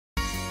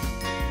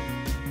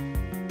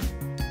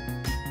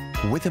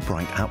with a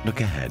bright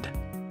outlook ahead.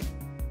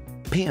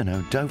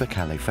 P&O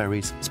Dover-Calais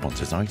Ferries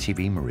sponsors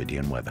ITV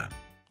Meridian weather.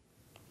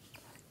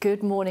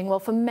 Good morning.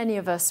 Well, for many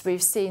of us,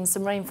 we've seen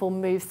some rainfall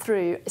move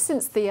through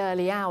since the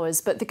early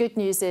hours, but the good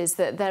news is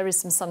that there is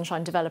some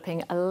sunshine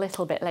developing a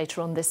little bit later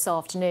on this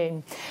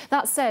afternoon.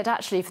 That said,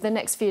 actually, for the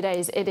next few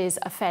days, it is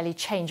a fairly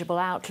changeable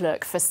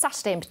outlook. For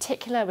Saturday in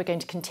particular, we're going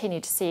to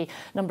continue to see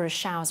a number of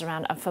showers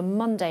around, and for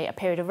Monday, a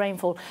period of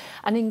rainfall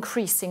and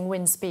increasing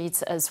wind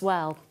speeds as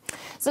well.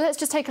 So let's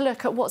just take a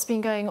look at what's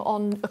been going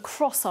on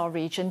across our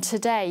region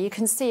today. You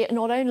can see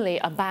not only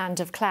a band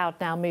of cloud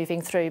now moving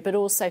through, but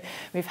also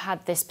we've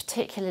had this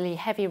particularly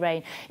heavy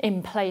rain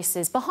in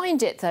places.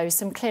 Behind it, though,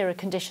 some clearer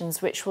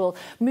conditions which will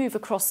move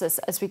across us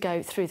as we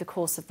go through the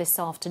course of this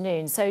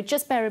afternoon. So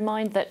just bear in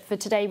mind that for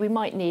today we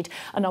might need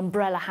an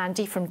umbrella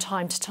handy from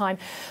time to time,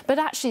 but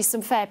actually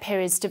some fair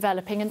periods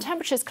developing and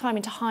temperatures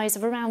climbing to highs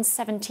of around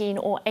 17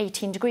 or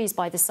 18 degrees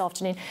by this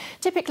afternoon.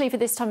 Typically for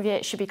this time of year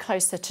it should be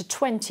closer to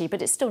 20,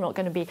 but it's still not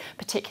going to be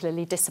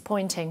particularly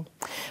disappointing.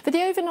 For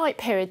the overnight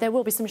period, there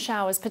will be some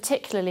showers,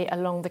 particularly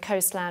along the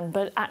coastline,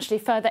 but actually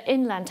further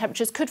inland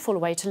temperatures could fall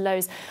away to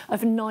lows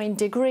of 9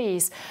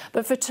 degrees.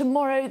 But for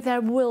tomorrow, there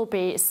will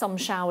be some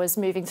showers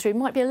moving through.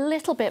 Might be a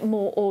little bit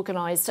more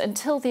organised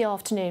until the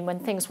afternoon, when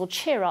things will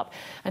cheer up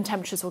and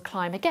temperatures will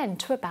climb again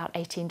to about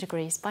 18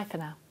 degrees. Bye for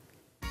now.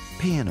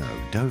 P&O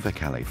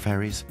Dover-Calais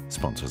Ferries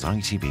sponsors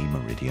ITV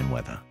Meridian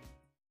weather.